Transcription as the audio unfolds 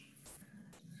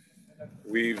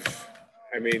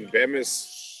Bemis,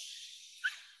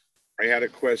 I had a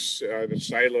question, the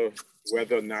Shiloh,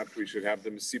 whether or not we should have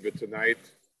the Mesiba tonight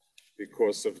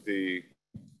because of the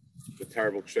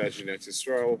terrible tragedy in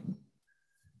Israel.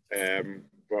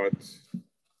 But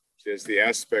there's the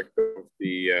aspect of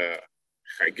the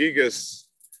Chagigas,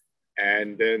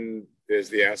 and then there's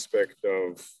the aspect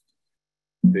of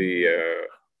the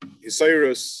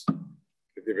Isairus,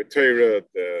 the Torah,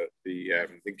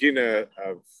 the Gina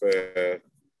of the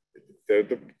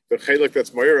Chalik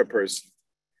that's Moira person,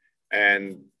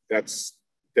 and that's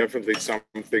definitely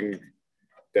something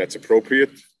that's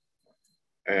appropriate.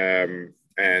 And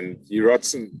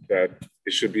Yiratzen, that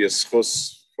it should be a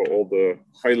schus for all the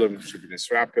Chaylim, should be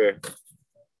Nisrape,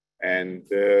 and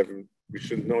we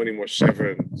shouldn't know any more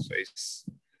Shever and Seis.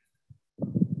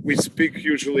 We speak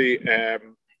usually,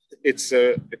 it's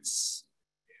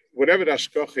whatever the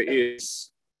Ashkocha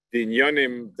is, the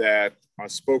Inyanim that are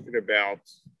spoken about,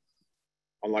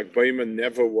 unlike Baiman,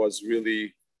 never was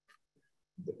really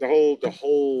the whole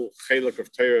Chalik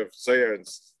of Torah of Zayar and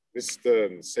Vista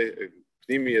and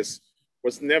Pneumius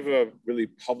was never really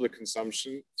public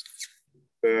consumption.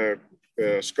 The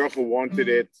Ashkocha wanted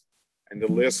it, and the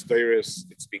last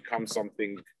Torahs, it's become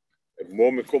something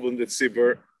more Mekubal in the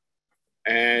Tzibur,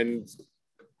 and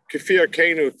Kefir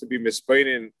Kenu to be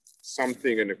misbeinin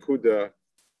something in a Kuda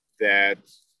that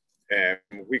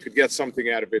we could get something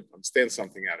out of it, understand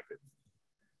something out of it.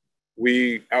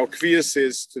 Our kvias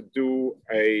is to do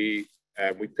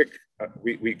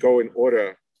we go in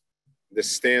order the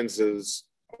stanzas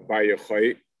by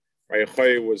Yochai.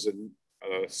 Yochai was a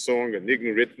song, a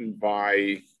niggun written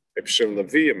by Ebshem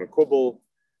Levi, a Mekubal,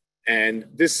 and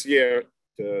this year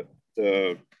the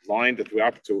line that we're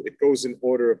up to, it goes in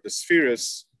order of the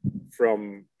spheres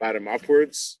from bottom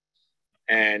upwards,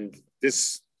 and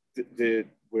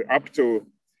we're up to,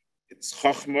 it's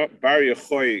Chachma Bar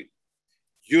Yochai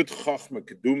Yud Chachma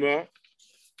Keduma.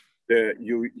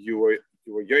 You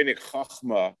were Yonik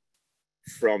Chachma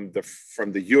from the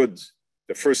Yud,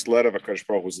 the first letter of HaKadosh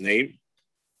Baruch Hu's name.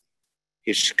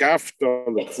 Hishkafta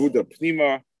Lekvuda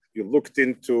Pnima. You looked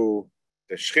into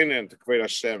the Shechina and the Kvod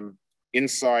Hashem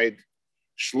inside.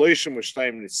 Shloishim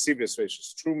Ushtayim Nisibis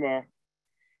Veishas Truma.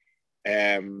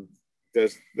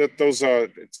 Those are,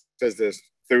 it says there's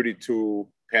 32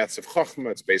 paths of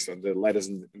Chachma. It's based on the letters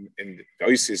in the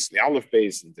Oisis, the Aleph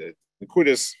base, and the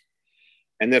Nekudas.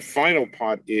 And the final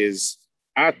part is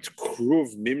At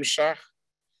Kruv Mimshach.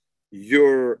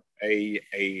 You're a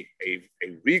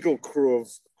regal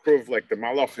Kruv like the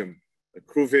Malachim, the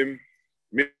Kruvim.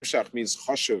 Mimshach means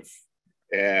Chashuv.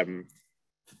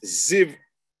 Ziv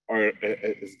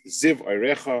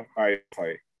Oirecha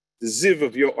Aychai. The Ziv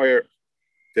of your oir,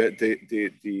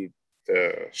 the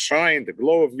shine, the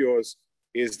glow of yours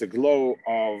is the glow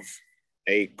of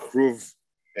a Kruv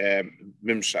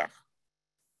Mimshach.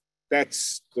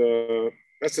 That's the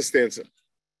stanza.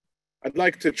 I'd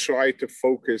like to try to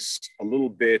focus a little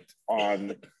bit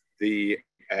on the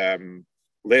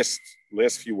last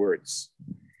few words.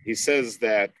 He says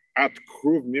that at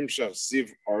Kruv Mimshach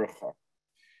Ziv Archa,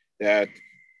 that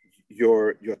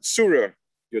your tzura,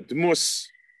 your dmus,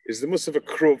 is the mus of a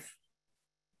Kruv.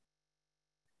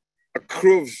 A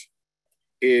Kruv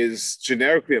is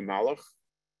generically a malach,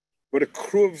 but a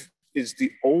Kruv is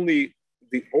the only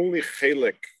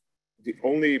chelik, the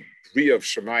only bria of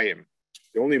Shemayim,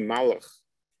 the only malach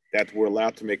that were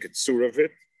allowed to make a tzura of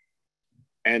it,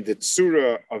 and the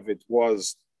tzura of it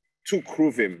was 2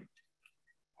 kruvim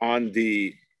on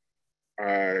the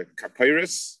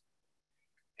kapeiris,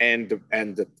 and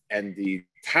the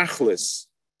tachlis,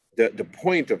 the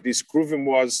point of these kruvim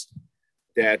was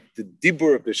that the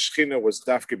dibur of the Shechina was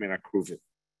dafke min hakruvim.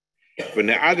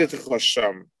 V'ne'adet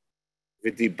Hashem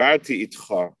v'dibarti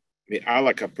itcha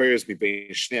mi'ala kapeiris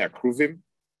mi'bein shnei hakruvim.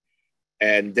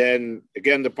 And then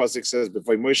again, the pasuk says,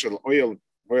 "B'vay Moshe oil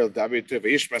daber to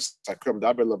v'ishmas sakram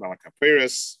daber lo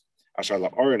malakaperes asher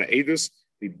la'oren ha'edus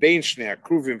v'bein shnei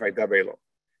hakruvim v'daber lo."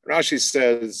 Rashi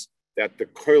says that the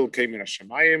coil came in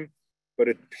Hashemayim, but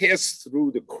it passed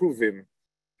through the kruvim,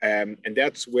 and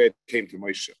that's where it came to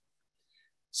Moshe.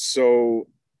 So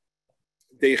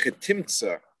the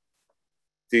chetimtza,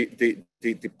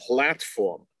 the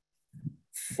platform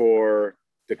for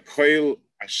the coil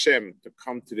Hashem to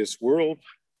come to this world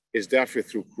is therefore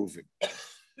through kruvim.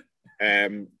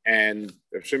 And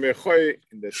Hashem Yechoy,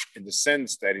 in the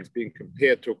sense that he's being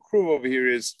compared to a kruv over here,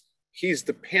 is he's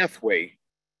the pathway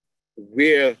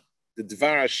where the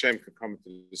Dvar Hashem could come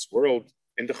to this world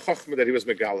and the Chachma that he was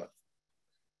Megala.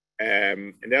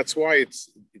 And that's why it's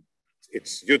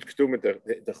Yud K'tumah,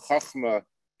 the Chachma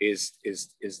is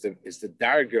the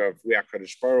darga of where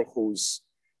HaKadosh Baruch Hu's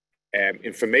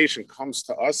information comes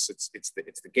to us. It's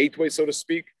the gateway, so to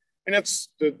speak, and that's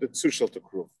the Tzushel to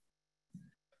Kruv.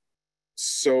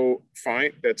 So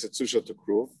fine, that's a Tzushel to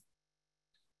Kruv.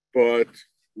 But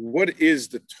what is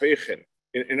the Teichen?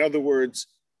 In other words,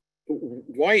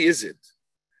 why is it?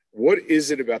 What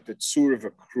is it about the Tzur of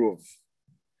a Kruv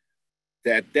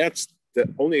that's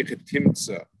the only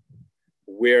Chetimtza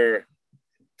where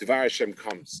Dvar Hashem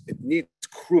comes? It needs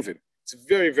Kruvim. It's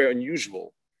very, very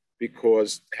unusual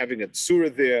because having a Tzura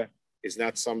there is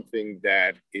not something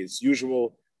that is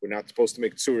usual. We're not supposed to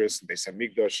make Tzuras in Beis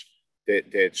HaMikdash.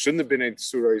 There shouldn't have been any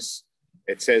Tzuras.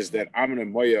 It says that Ammon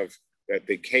and Moav, that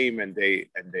they came and they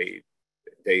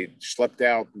schlepped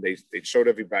out and they showed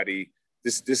everybody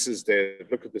this is the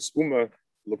look at this Ummah,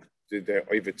 look at the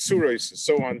Oivet Tzuros and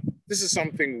so on. This is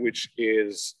something which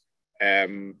is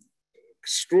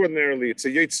extraordinarily, it's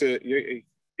a Yetzer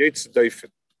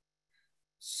Doifen.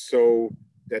 So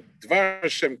that Dvar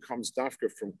Hashem comes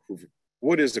dafka from Kruv.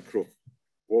 What is a Kruv?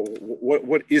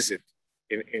 What is it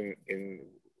in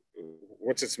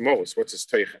what's its most? What's its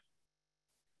teichen?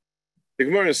 The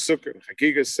Gemara in Sukkah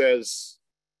Chagiga says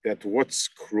that what's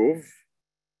Kruv?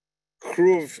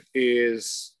 Kruv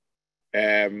is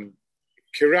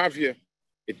kiravya.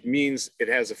 It means it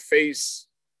has a face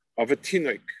of a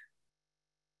tinoik.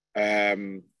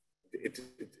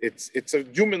 It's a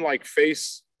human-like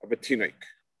face of a tinoik.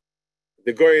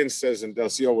 The Goyen says in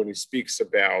Dalsio when he speaks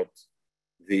about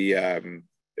the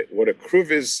what a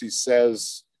kruv is, he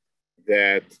says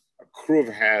that a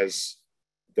kruv has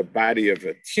the body of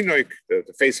a tinoik,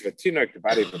 the face of a tinoik, the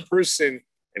body of a person,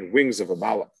 and wings of a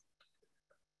malach.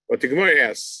 But the Gemara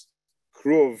asks,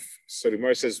 kruv, so the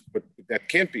Gemara says, but that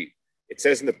can't be. It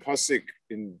says in the pasuk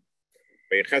in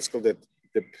Yechezkel that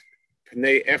the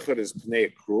pnei echad is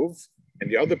pnei kruv, and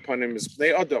the other panim is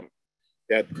pnei adam.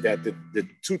 That the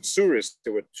two tzuris,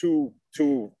 there were two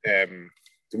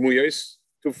demuyos,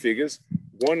 two figures.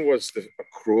 One was a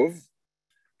kruv,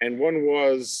 and one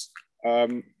was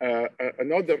an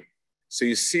adam. So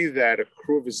you see that a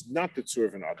kruv is not the tzur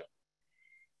of an adam.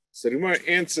 So the Gemara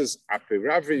answers, Ape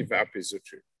Ravi v'Ape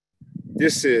Zutri.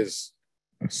 This is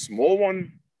a small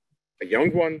one, a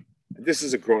young one, and this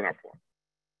is a grown-up one.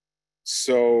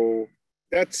 So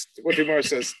that's what the Gemara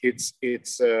says. It's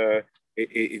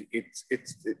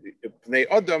Pnei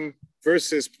Adam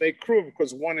versus Pnei Kruv,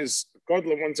 because one is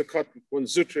Godla, one's a Kat,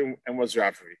 one's Zutri, and one's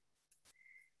Ravi.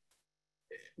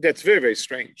 That's very, very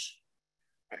strange.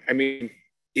 I mean,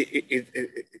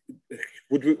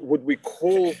 would we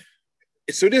call,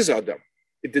 so it is Adam.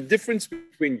 The difference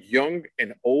between young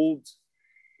and old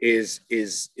is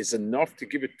enough to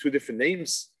give it two different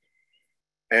names.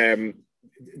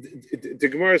 The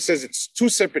Gemara says it's two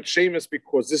separate shemas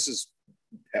because this is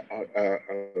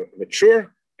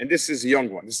mature and this is a young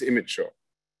one. This is immature.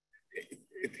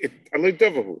 I like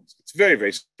Dovahut. It's very,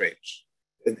 very strange.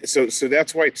 So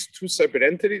that's why it's two separate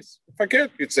entities. If I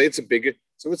can't, you'd say it's a bigger.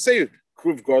 So let's say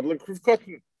Kruv Godel and Kruv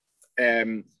Cotton,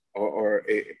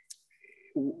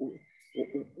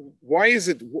 why is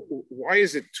it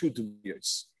two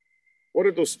demuyos? What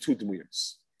are those two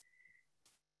demuyos?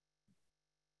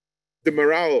 The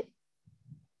Maral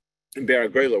in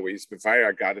Beragoyla, where he's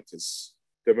Bevaya Agaditis,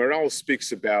 the Maral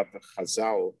speaks about the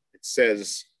Chazal. It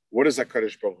says, what does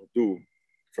HaKadosh Baruch Hu do?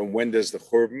 From when does the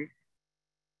Churban?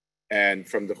 And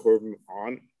from the Churban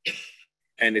on.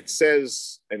 And it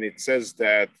says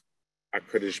that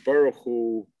HaKadosh Baruch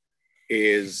Hu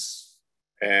is,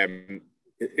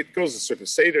 it goes a certain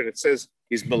Seder, and it says,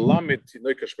 he's Melamed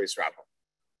Tinoikash Beis Rabbah.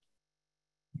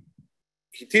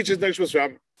 He teaches Neish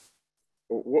Rabbah.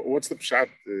 What's the pshat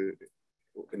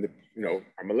in the,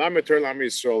 I'm Melamed Torah L'Am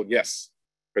Yisrael, yes.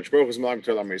 But Baruch is Melamed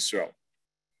Torah L'Am Yisrael.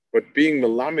 But being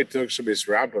Melamed Tinoikash Beis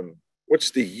Rabbah,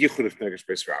 what's the yichud of Tinoikash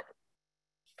Beis Rabbah?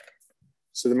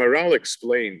 So the Maral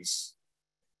explains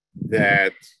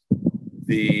that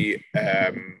the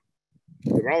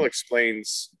Maral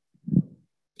explains,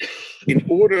 in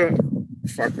order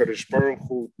for HaKadosh Baruch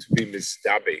Hu to be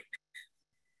mizdabek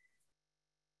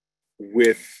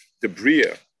with the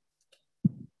Bria,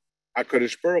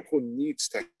 HaKadosh Baruch Hu needs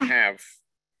to have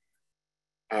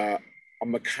a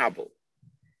makabel.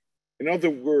 In other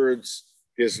words,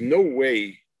 there's no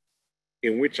way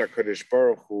in which HaKadosh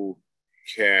Baruch Hu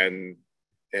can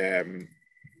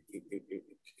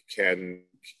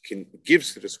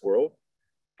gives to this world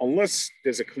unless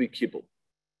there's a kli kibul.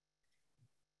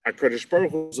 HaKadosh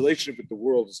Baruch Hu's relationship with the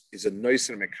world is a nice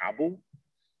and makabel.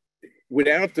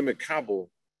 Without the makabel,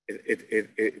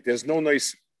 there's no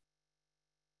nice.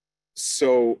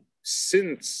 So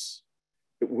since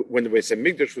when the Beis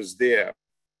HaMikdash was there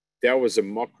was a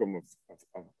makom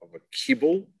of a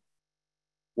kibul,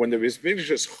 when there is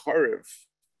Mikdash Charev,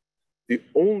 the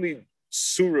only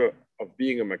surah of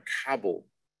being a makabel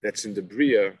that's in the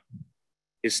Bria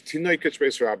is Tinoi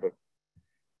Ketchbeis Rabbah.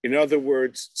 In other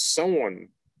words, someone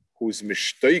who's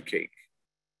mishtoikek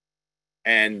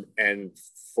and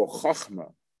for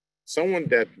Chachma, someone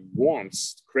that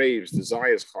wants, craves,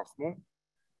 desires Chachma,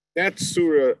 that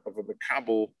surah of a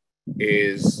makabel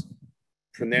is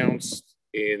pronounced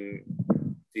in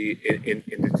the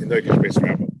Tinoi Ketchbeis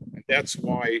Rabbah. And that's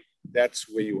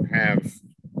where you have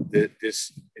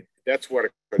this. That's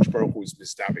what Akadosh Baruch Hu is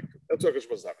mistabik. That's what Akadosh Baruch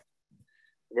Hu is mistabik.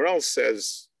 Moral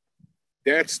says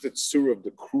that's the tzura of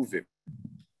the Kruvim.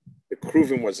 The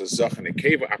Kruvim was a Zach and a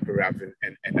Keva Aparavin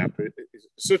and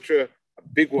Sutra, a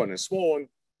big one and a small one.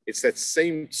 It's that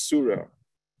same tzura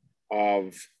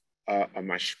of a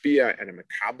Mashpia and a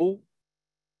Makabel.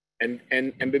 And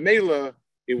B'meila,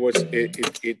 it was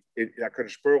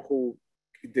Akadosh Baruch Hu,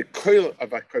 the koil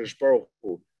of Akadosh Baruch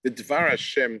Hu, the Dvar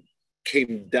Hashem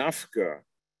came dafka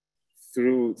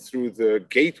through the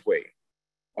gateway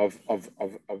of a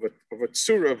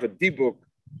tzura, of a dibuk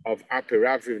of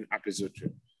Apiravim and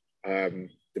Apizutra,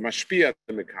 the Mashpia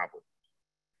and the Mekabel.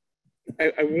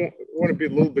 I want to be a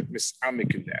little bit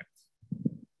misamik in that.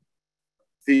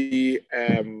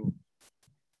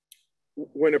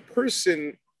 When a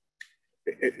person,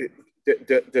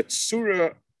 the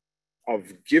tzura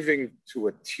of giving to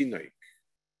a tinoik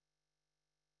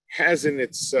has in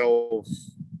itself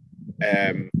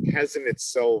a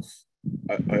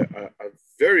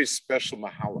very special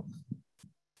mahalach,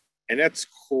 and that's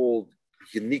called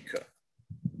yanika.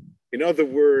 In other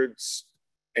words,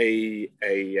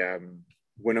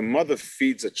 when a mother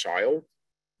feeds a child,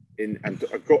 an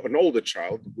older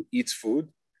child who eats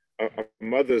food, a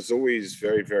mother is always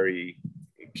very, very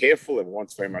careful and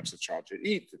wants very much the child to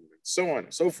eat, and so on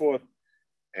and so forth,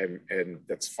 and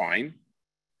that's fine.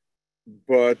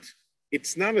 But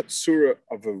it's not a tzura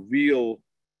of a real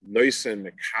noisen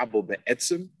mekabel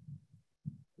be'etzim.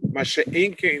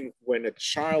 Masha'enkein, when a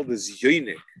child is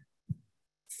yonik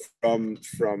from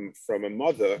a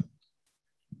mother,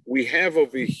 we have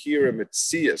over here a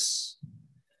metzias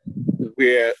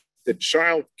where the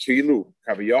child kilu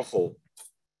kaviyachol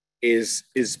is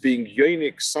being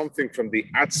yonik something from the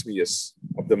atzmius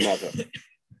of the mother.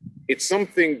 It's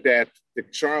something that the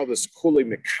child is kuli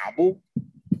mekabel,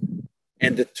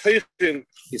 and the teichen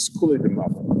is kuli the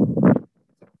mother.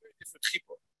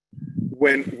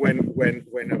 When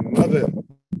a mother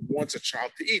wants a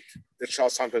child to eat, the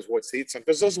child sometimes wants to eat,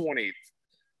 sometimes doesn't want to eat.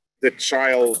 The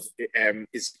child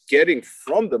is getting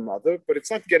from the mother, but it's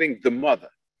not getting the mother.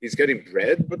 He's getting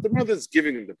bread, but the mother is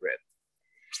giving him the bread.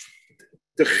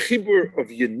 The chibur of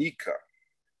Yanika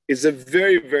is a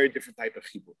very, very different type of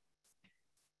chibur.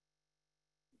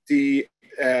 The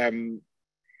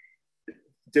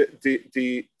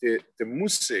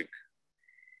musig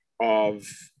of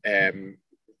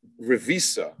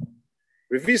Revisa.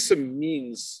 Revisa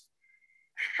means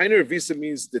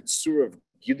the tzura of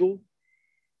Gidul.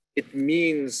 It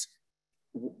means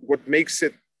what makes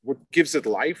it, what gives it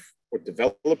life, what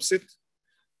develops it.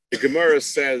 The Gemara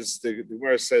says that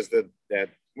Gemara says about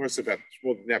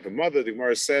Shmuel didn't have a mother. The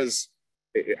Gemara says,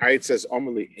 it says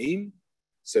Amali Aim.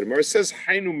 So the Gemara says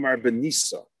Hainu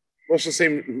Marbanisa. What's the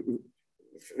same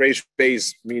Reish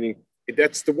Beis, meaning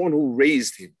that's the one who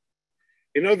raised him.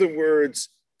 In other words,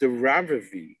 the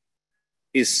Ravavi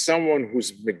is someone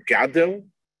who's Megadel.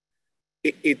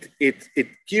 It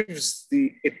gives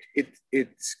the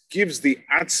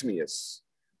atzmius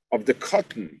of the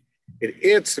cotton. It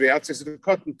adds the atzmius of the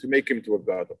cotton to make him to a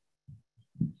gadol.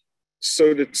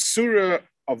 So the tzura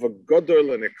of a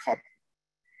gadol and a cotton,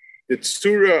 the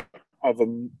tzura of a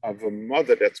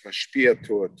mother that's mashpia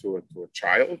to a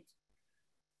child,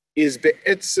 is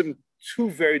be'etzim two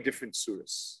very different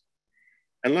tzuras.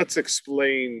 And let's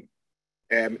explain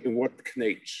in what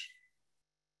knech.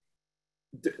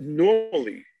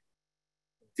 Normally,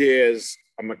 there's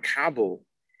a makabel.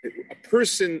 A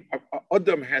person,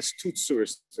 Adam has two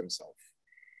tzuras to himself.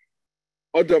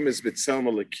 Adam is b'tzelem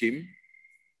Elokim,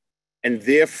 and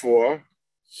therefore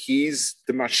he's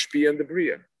the mashpia and the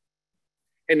bria.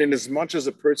 And in as much as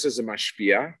a person is a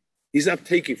mashpia, he's not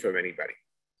taking from anybody.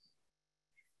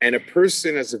 And a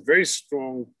person has a very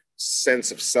strong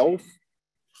sense of self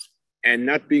and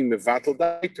not being mevatel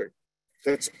daiter.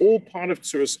 That's all part of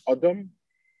tzuras Adam.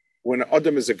 When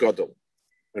Adam is a gadol,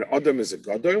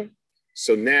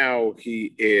 so now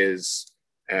he is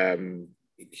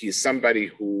he's somebody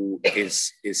who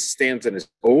is stands on his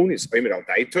own. He's oimer al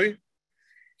daiter.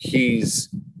 He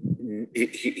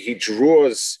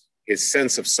draws his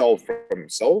sense of self from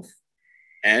himself,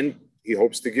 and he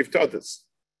hopes to give to others.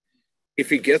 If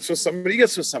he gets with somebody, he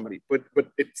gets with somebody. But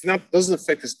it's not, doesn't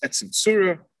affect his etzim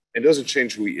tzura and doesn't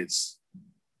change who he is.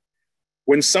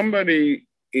 When somebody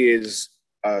is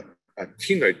a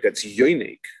teenager that's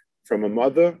yonik from a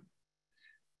mother,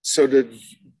 so that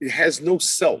it has no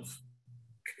self.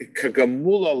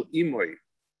 Kagamul al imoy,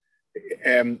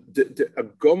 a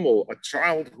gomel, a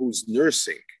child who's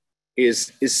nursing,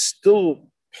 is still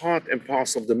part and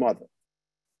parcel of the mother.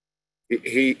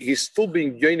 He's still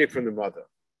being yonik from the mother,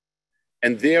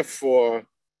 and therefore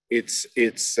he's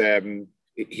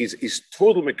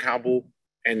total mekabel,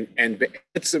 and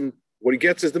be'etzim, what he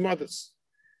gets is the mother's.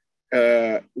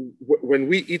 When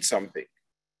we eat something,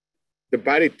 the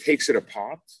body takes it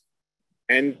apart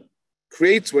and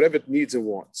creates whatever it needs and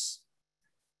wants.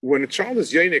 When a child is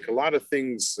yonik, a lot of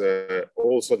things,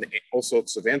 all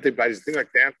sorts of antibodies, things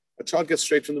like that, a child gets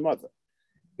straight from the mother.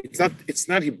 It's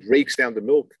not he breaks down the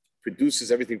milk,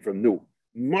 produces everything from new.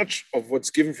 Much of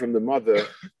what's given from the mother,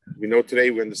 we know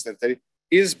today, we understand today,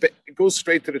 it goes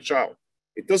straight to the child.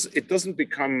 It doesn't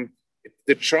become,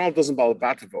 the child doesn't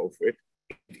balabatav over it.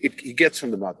 He gets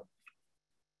from the mother.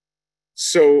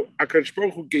 So HaKadosh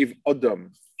Baruch Hu gave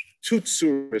Adam two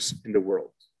tzuras in the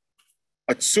world.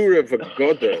 A tzura of a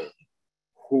gadol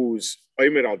who's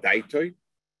oimer al daitoi,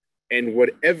 and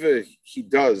whatever he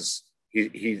does,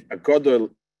 he a gadol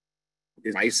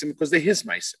is meisim because they're his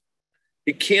meisim.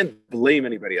 He can't blame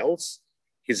anybody else.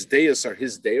 His deos are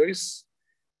his deos,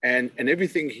 and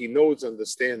everything he knows,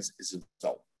 understands is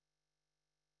himself.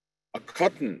 A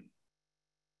cotton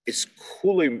is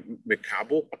kulei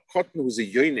mekabel. A cotton who's a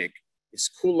yonik is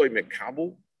kulei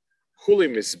mekabel, kulei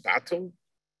misbatel,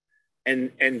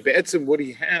 and be'etzim what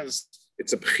he has,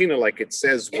 it's a bechina, like it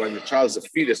says when the child is a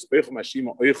fetus,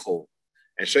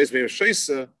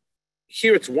 and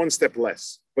here it's one step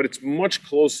less, but it's much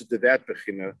closer to that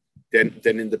bechina than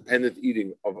independent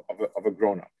eating of a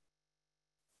grown-up.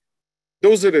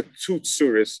 Those are the two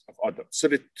tzuras of Adam. So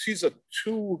these are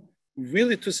two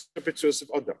separate tzuras of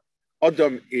Adam.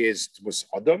 Adam is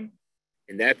Adam.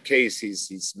 In that case,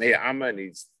 he's Me'ama,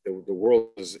 and the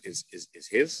world is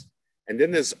his. And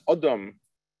then there's Adam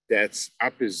that's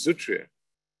Apis Zutra,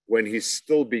 when he's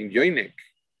still being yonik,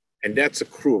 and that's a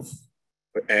kruv.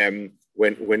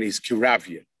 When he's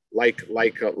kiravia, like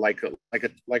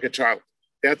a child.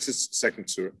 That's his second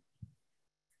surah.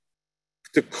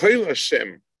 The Koil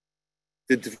Hashem,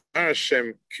 the Dvar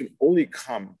Hashem can only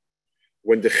come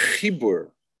when the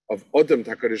chibur of Adam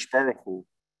HaKadosh Baruch Hu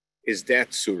is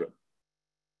that surah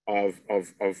of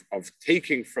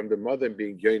taking from the mother and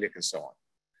being yonik and so on.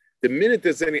 The minute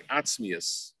there's any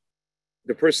atzmius,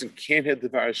 the person can't have the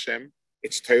Dvar Hashem.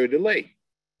 It's Torah delay,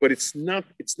 but it's not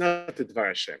the Dvar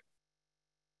Hashem.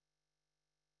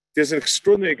 There's an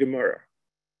extraordinary Gemara.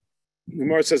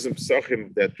 Gemara says in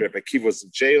Pesachim that Rebbe Akiva was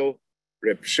in jail.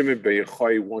 Rebbe Shimon Bar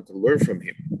Yochai wanted to learn from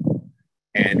him,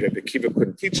 and Rebbe Akiva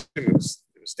couldn't teach him. It was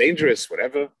dangerous,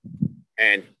 whatever.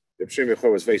 And Rebbe Shimon Bar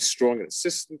Yochai was very strong and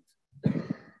insistent.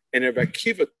 And Rebbe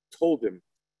Akiva told him,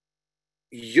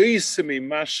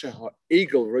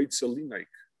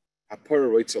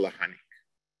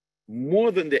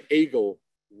 more than the eagle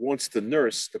wants to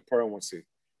nurse, the parah wants to.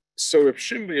 So Rebbe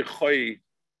Shimon Bar Yochai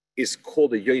is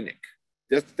called a yonik.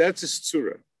 That's his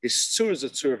tzura. His tzura is a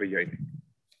tzura of a yonik.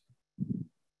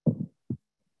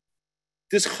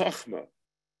 This chachma,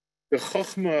 the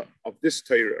chachma of this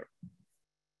Torah,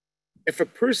 if a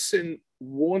person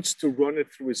wants to run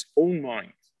it through his own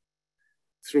mind,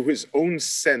 through his own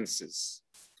senses,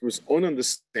 through his own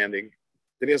understanding,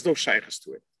 then he has no shaykhs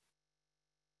to it.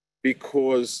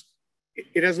 Because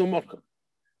it has no makom.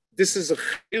 This is a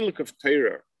chiluk of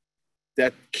Torah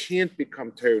that can't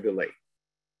become Torah delay.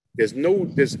 It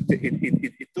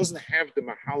doesn't have the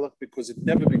mahalach because it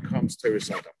never becomes Torah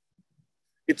Sodom.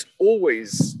 It's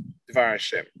always Dvar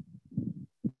Hashem.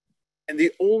 And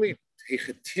the only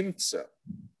hechetimtza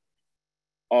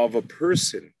of a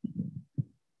person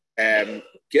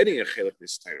getting a chelik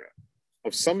this Torah,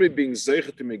 of somebody being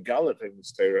zeicher to megalit in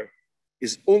this Torah,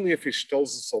 is only if he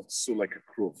stells himself to like a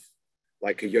kruv,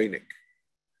 like a yonik.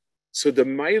 So the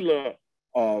maila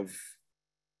of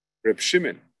Reb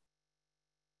Shimon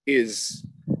is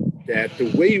that the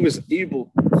way he was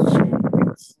able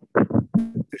to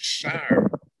share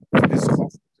this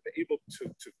chachma, able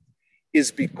to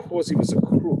is because he was a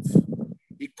kruv.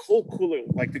 He called kula,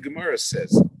 like the Gemara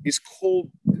says, he's called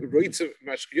roitza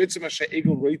masha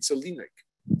egel roitza linik.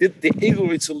 The egel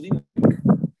roitza linik,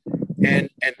 and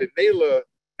the mela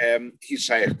he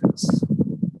shaykh this.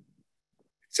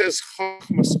 It says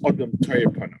chachmas adam toyer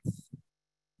panav.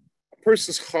 A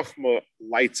person's chachma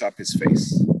lights up his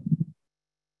face.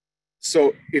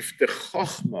 So if the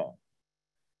chachma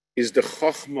is the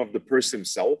chachma of the person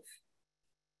himself,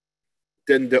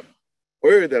 then the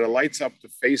oil that it lights up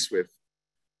the face with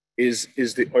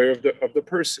is the oil of the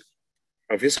person,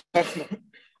 of his chachma.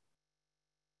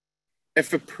 If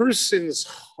a person's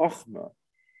chachma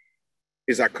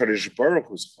is HaKadosh Baruch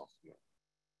Hu's chachma,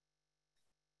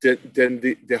 then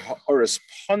the ha'aras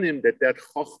panim that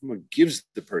chachma gives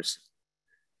the person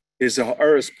is a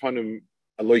ha'aras panim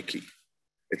aloiki.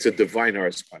 It's a divine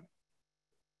ha'aras panim.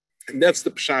 And that's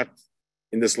the pshat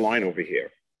in this line over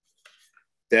here,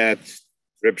 that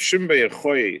Reb Shimon bar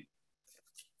Yochai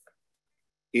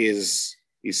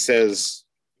he says,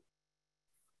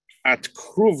 at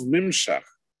kruv mimshach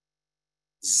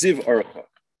ziv archa,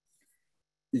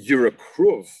 you're a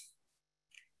kruv,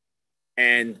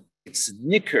 and it's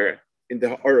nicker in the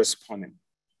ha'aras panim.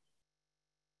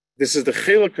 This is the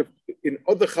chelak of, in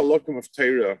other chalakim of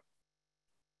Torah,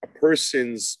 a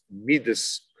person's midas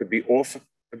could be off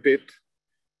a bit,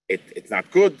 it's not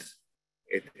good,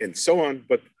 and so on,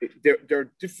 but there are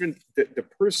different, the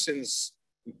person's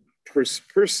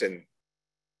person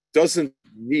doesn't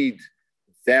need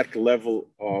that level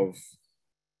of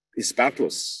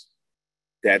ispatlus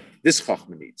that this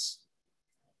chachma needs.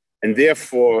 And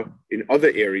therefore, in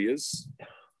other areas,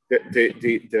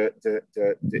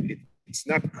 it's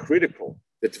not critical.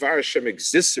 The Dvar Hashem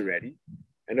exists already,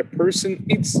 and a person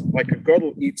eats like a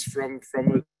gadol eats from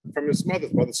his mother.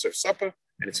 The mother serves supper,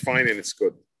 and it's fine and it's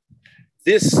good.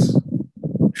 This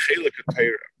chelik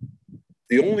Torah,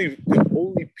 the only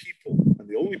people and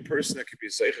the only person that can be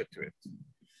zeicher to it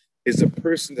is a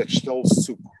person that stells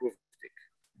zu kruvdik.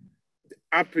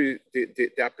 The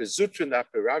Apezutra and the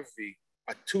Aperavi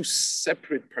are two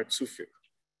separate partsufim,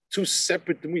 two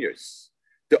separate demuyos.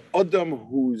 The Adam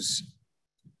who's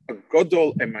a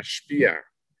gadol and mashpia,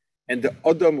 and the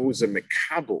Adam who's a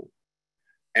mekabel,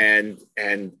 and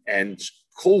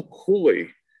kol kulei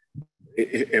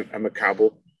a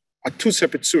mekabel, are two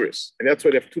separate surahs, and that's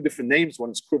why they have two different names.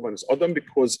 One is Kruv, one is Adam,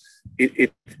 because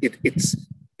it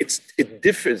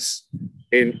differs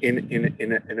in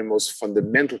a most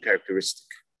fundamental characteristic.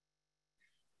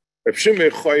 Reb Shimon bar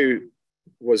Yochai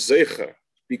was zeicha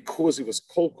because he was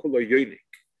kol kulei yonik.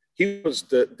 He was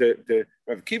the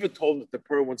Rav Kiva told him that the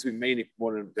Pearl wants to be Mainik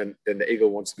more than the Egel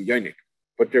wants to be Yonik.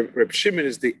 But the Reb Shimon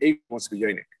is the Egel wants to be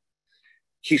Yonik.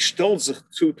 He stellt sich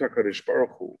zu HaKadosh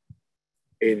Baruch Hu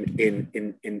in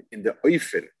the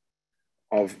oifen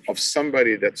of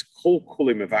somebody that's kol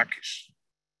kulei mevakish.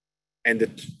 And the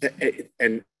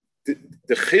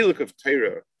chelik of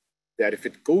Torah, that if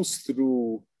it goes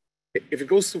through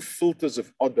filters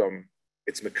of Adam,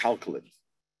 it's mekalkalit.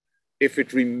 If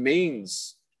it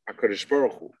remains HaKadosh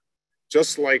Baruch Hu,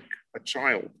 just like a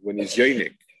child when he's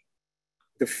yonik,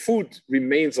 the food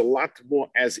remains a lot more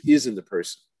as is in the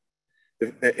person,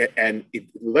 and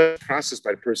it's less processed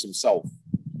by the person himself.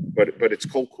 But it's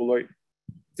kol kuloi.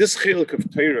 This chelik of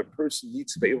Torah, a person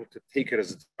needs to be able to take it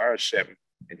as a Dvar Hashem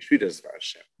and treat it as Dvar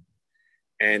Hashem.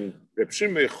 And Reb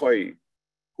Shimon bar Yochai,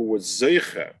 who was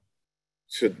zeicha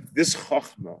to this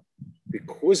chachma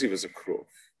because he was a kruv,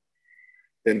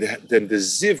 then the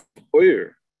ziv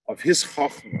oyer of his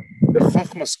chachma, the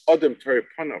chachmas Adam Torah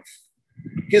Panav,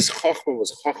 his chachma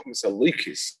was chachmas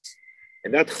aloikis,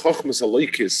 and that chachmas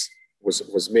aloikis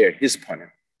was mere his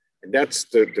panim, and that's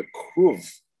the kruv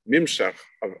mimshach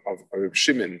of Reb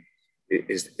Shimon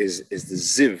is the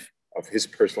ziv of his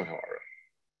personal hara.